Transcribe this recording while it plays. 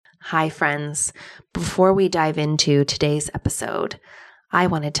Hi, friends. Before we dive into today's episode, I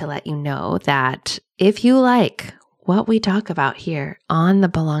wanted to let you know that if you like what we talk about here on the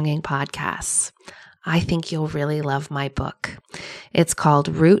Belonging Podcasts, I think you'll really love my book. It's called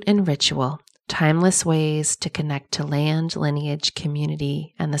Root and Ritual: Timeless Ways to Connect to Land, Lineage,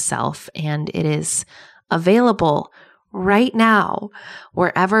 Community, and the Self. And it is available right now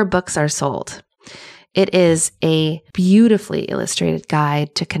wherever books are sold. It is a beautifully illustrated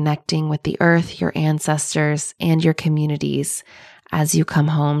guide to connecting with the earth, your ancestors, and your communities as you come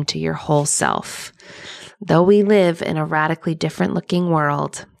home to your whole self. Though we live in a radically different looking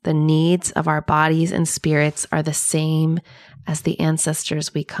world, the needs of our bodies and spirits are the same as the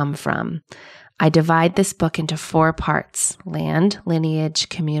ancestors we come from. I divide this book into 4 parts: land, lineage,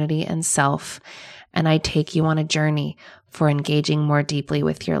 community, and self. And I take you on a journey for engaging more deeply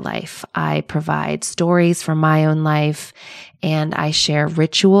with your life. I provide stories from my own life, and I share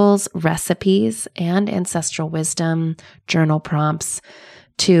rituals, recipes, and ancestral wisdom, journal prompts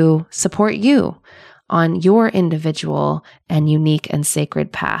to support you on your individual and unique and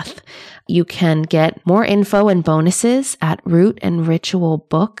sacred path. You can get more info and bonuses at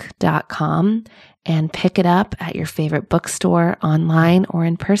rootandritualbook.com and pick it up at your favorite bookstore, online, or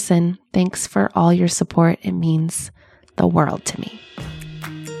in person. Thanks for all your support. It means the world to me.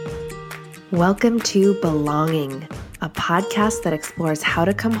 Welcome to Belonging, a podcast that explores how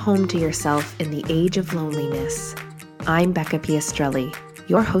to come home to yourself in the age of loneliness. I'm Becca Piastrelli,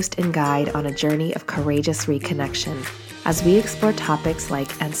 your host and guide on a journey of courageous reconnection, as we explore topics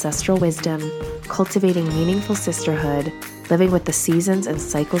like ancestral wisdom, cultivating meaningful sisterhood, living with the seasons and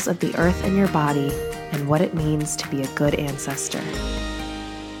cycles of the earth and your body, and what it means to be a good ancestor.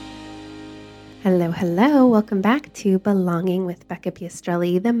 Hello. Welcome back to Belonging with Becca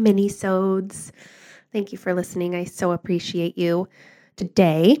Piastrelli, the mini-sodes. Thank you for listening. I so appreciate you.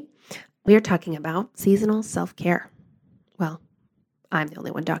 Today, we are talking about seasonal self-care. Well, I'm the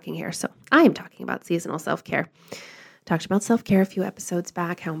only one talking here, so I am talking about seasonal self-care. Talked about self-care a few episodes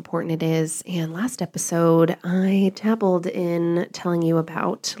back, how important it is. And last episode, I dabbled in telling you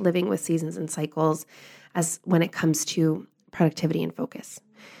about living with seasons and cycles as when it comes to productivity and focus.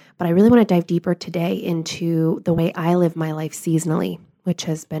 But I really want to dive deeper today into the way I live my life seasonally, which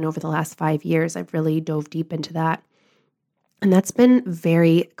has been over the last 5 years. I've really dove deep into that. And that's been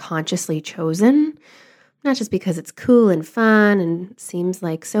very consciously chosen, not just because it's cool and fun and seems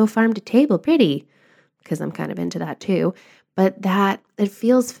like so farm to table pretty, because I'm kind of into that too, but that it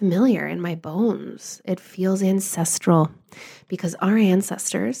feels familiar in my bones. It feels ancestral because our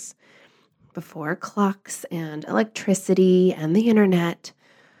ancestors, before clocks and electricity and the internet,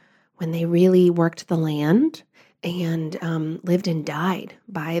 when they really worked the land and lived and died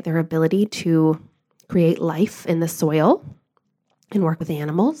by their ability to create life in the soil and work with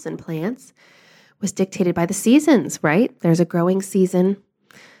animals and plants, was dictated by the seasons, right? There's a growing season.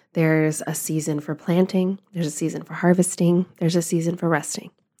 There's a season for planting. There's a season for harvesting. There's a season for resting.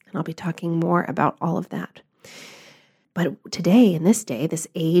 And I'll be talking more about all of that. But today, in this day, this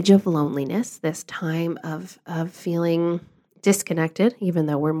age of loneliness, this time of feeling disconnected, even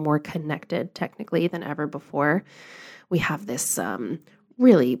though we're more connected technically than ever before, we have this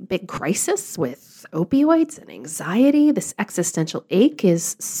really big crisis with opioids and anxiety. This existential ache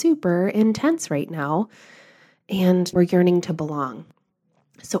is super intense right now, and we're yearning to belong.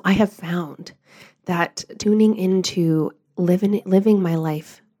 So I have found that tuning into living my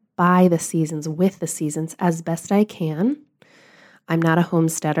life by the seasons, with the seasons as best I can. I'm not a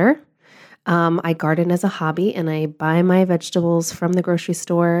homesteader. I garden as a hobby, and I buy my vegetables from the grocery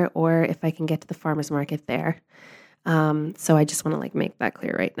store, or if I can get to the farmer's market there. So I just want to make that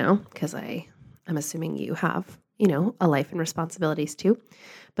clear right now, because I'm assuming you have, a life and responsibilities too.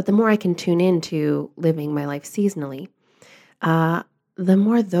 But the more I can tune into living my life seasonally, the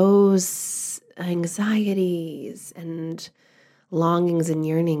more those anxieties and longings and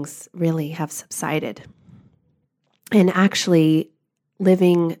yearnings really have subsided. And actually,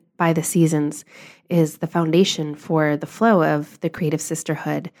 living by the seasons is the foundation for the flow of the Creative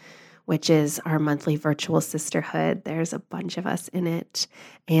Sisterhood, which is our monthly virtual sisterhood. There's a bunch of us in it.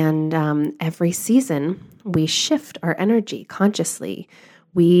 And every season, we shift our energy consciously.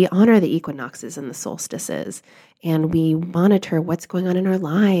 We honor the equinoxes and the solstices, and we monitor what's going on in our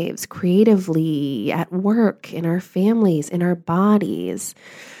lives, creatively, at work, in our families, in our bodies.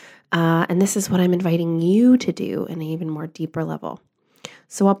 And this is what I'm inviting you to do in an even more deeper level.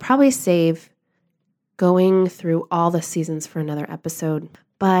 So I'll probably save going through all the seasons for another episode,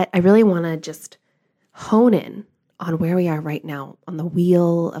 but I really want to just hone in on where we are right now on the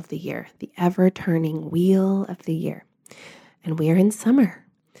wheel of the year, the ever-turning wheel of the year. And we are in summer.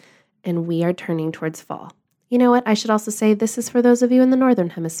 and we are turning towards fall. You know what? I should also say this is for those of you in the Northern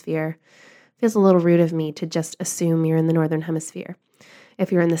Hemisphere. Feels a little rude of me to just assume you're in the Northern Hemisphere.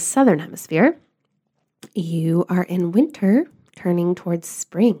 If you're in the Southern Hemisphere, you are in winter turning towards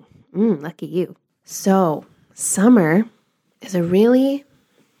spring. Lucky you. So summer is a really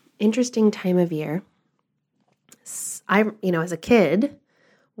interesting time of year. As a kid,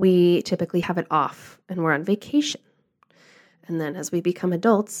 we typically have it off and we're on vacation. And then as we become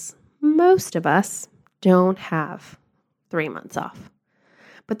adults, most of us don't have 3 months off.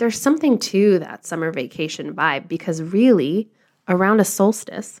 But there's something to that summer vacation vibe because really, around a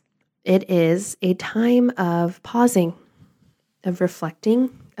solstice, it is a time of pausing, of reflecting,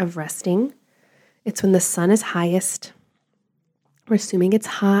 of resting. It's when the sun is highest. We're assuming it's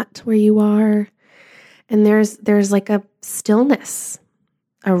hot where you are. And there's like a stillness,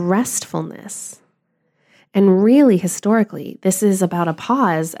 a restfulness. And really, historically, this is about a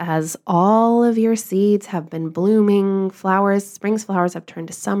pause as all of your seeds have been blooming, spring's flowers have turned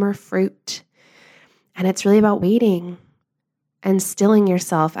to summer fruit. And it's really about waiting and stilling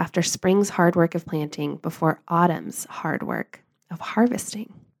yourself after spring's hard work of planting before autumn's hard work of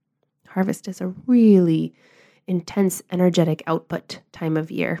harvesting. Harvest is a really intense, energetic output time of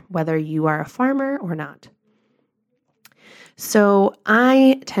year, whether you are a farmer or not. So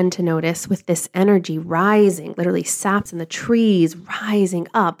I tend to notice with this energy rising, literally saps in the trees rising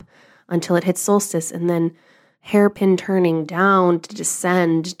up until it hits solstice and then hairpin turning down to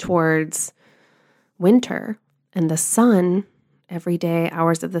descend towards winter and the sun, everyday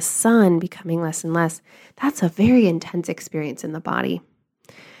hours of the sun becoming less and less. That's a very intense experience in the body.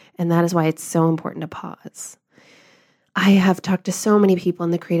 And that is why it's so important to pause. I have talked to so many people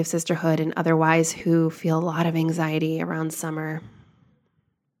in the Creative Sisterhood and otherwise who feel a lot of anxiety around summer,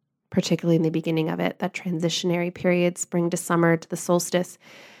 particularly in the beginning of it, that transitionary period, spring to summer to the solstice.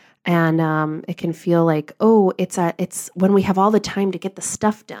 And it can feel like, it's when we have all the time to get the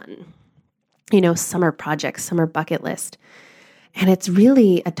stuff done, summer projects, summer bucket list. And it's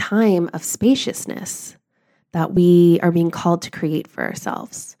really a time of spaciousness that we are being called to create for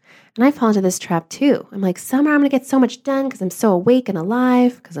ourselves. And I fall into this trap too. I'm like, summer, I'm going to get so much done because I'm so awake and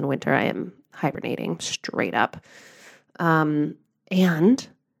alive. Because in winter, I am hibernating straight up. And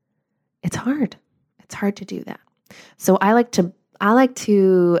it's hard. It's hard to do that. So I like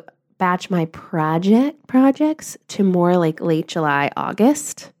to batch my projects to more like late July,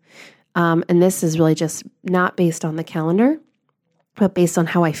 August. And this is really just not based on the calendar, but based on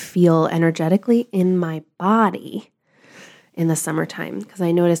how I feel energetically in my body in the summertime. Because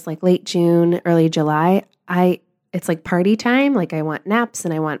I noticed like late June, early July, it's like party time. Like I want naps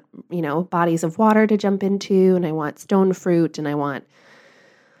and I want, bodies of water to jump into and I want stone fruit and I want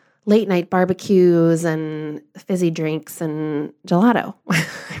late night barbecues and fizzy drinks and gelato.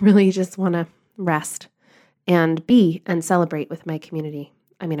 I really just want to rest and be and celebrate with my community.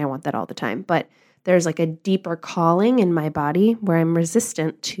 I mean, I want that all the time, but there's like a deeper calling in my body where I'm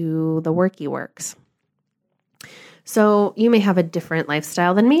resistant to the worky works. So you may have a different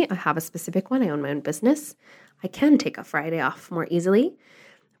lifestyle than me. I have a specific one. I own my own business. I can take a Friday off more easily,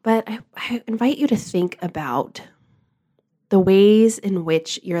 but I invite you to think about the ways in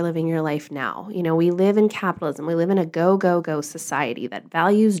which you're living your life now. We live in capitalism. We live in a go, go, go society that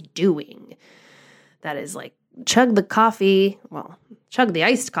values doing. That is like chug the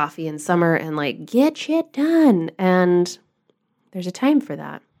iced coffee in summer and like get shit done. And there's a time for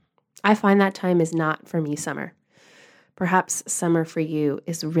that. I find that time is not for me summer. Perhaps summer for you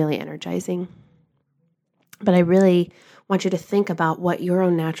is really energizing. But I really want you to think about what your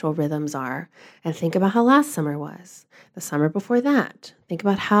own natural rhythms are and think about how last summer was, the summer before that. Think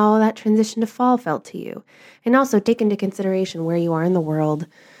about how that transition to fall felt to you. And also take into consideration where you are in the world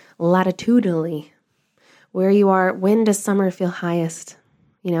latitudinally, where you are. When does summer feel highest?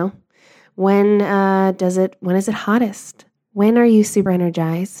 When is it hottest? When are you super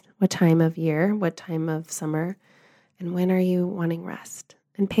energized? What time of year? What time of summer? And when are you wanting rest?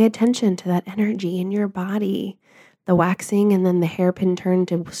 And pay attention to that energy in your body, the waxing and then the hairpin turn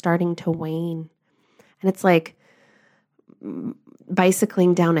to starting to wane. And it's like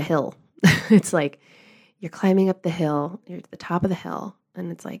bicycling down a hill. It's like you're climbing up the hill, you're at the top of the hill.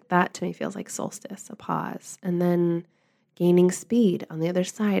 And it's like that to me feels like solstice, a pause. And then gaining speed on the other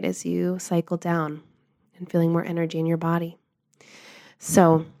side as you cycle down and feeling more energy in your body.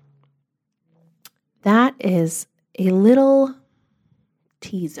 So that is a little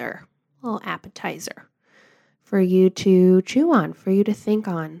teaser, a little appetizer for you to chew on, for you to think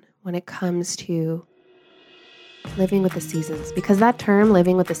on when it comes to living with the seasons, because that term,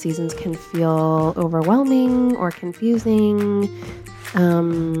 living with the seasons, can feel overwhelming or confusing,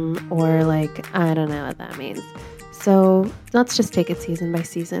 or like, I don't know what that means. So let's just take it season by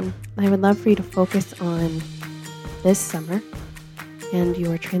season. I would love for you to focus on this summer and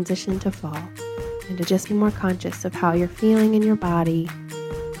your transition to fall, and to just be more conscious of how you're feeling in your body,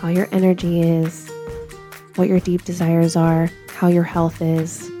 how your energy is, what your deep desires are, how your health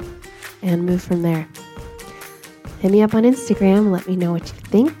is, and move from there. Hit me up on Instagram. Let me know what you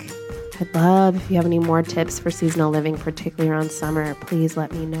think. I'd love if you have any more tips for seasonal living, particularly around summer. Please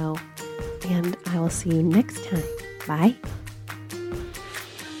let me know. And I will see you next time. Bye.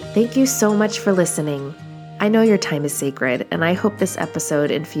 Thank you so much for listening. I know your time is sacred, and I hope this episode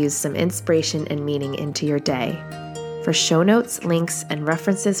infused some inspiration and meaning into your day. For show notes, links, and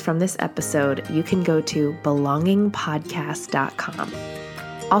references from this episode, you can go to belongingpodcast.com.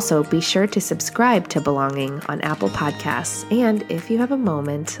 Also, be sure to subscribe to Belonging on Apple Podcasts, and if you have a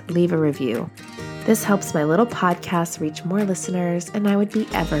moment, leave a review. This helps my little podcast reach more listeners, and I would be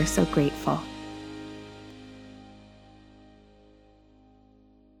ever so grateful.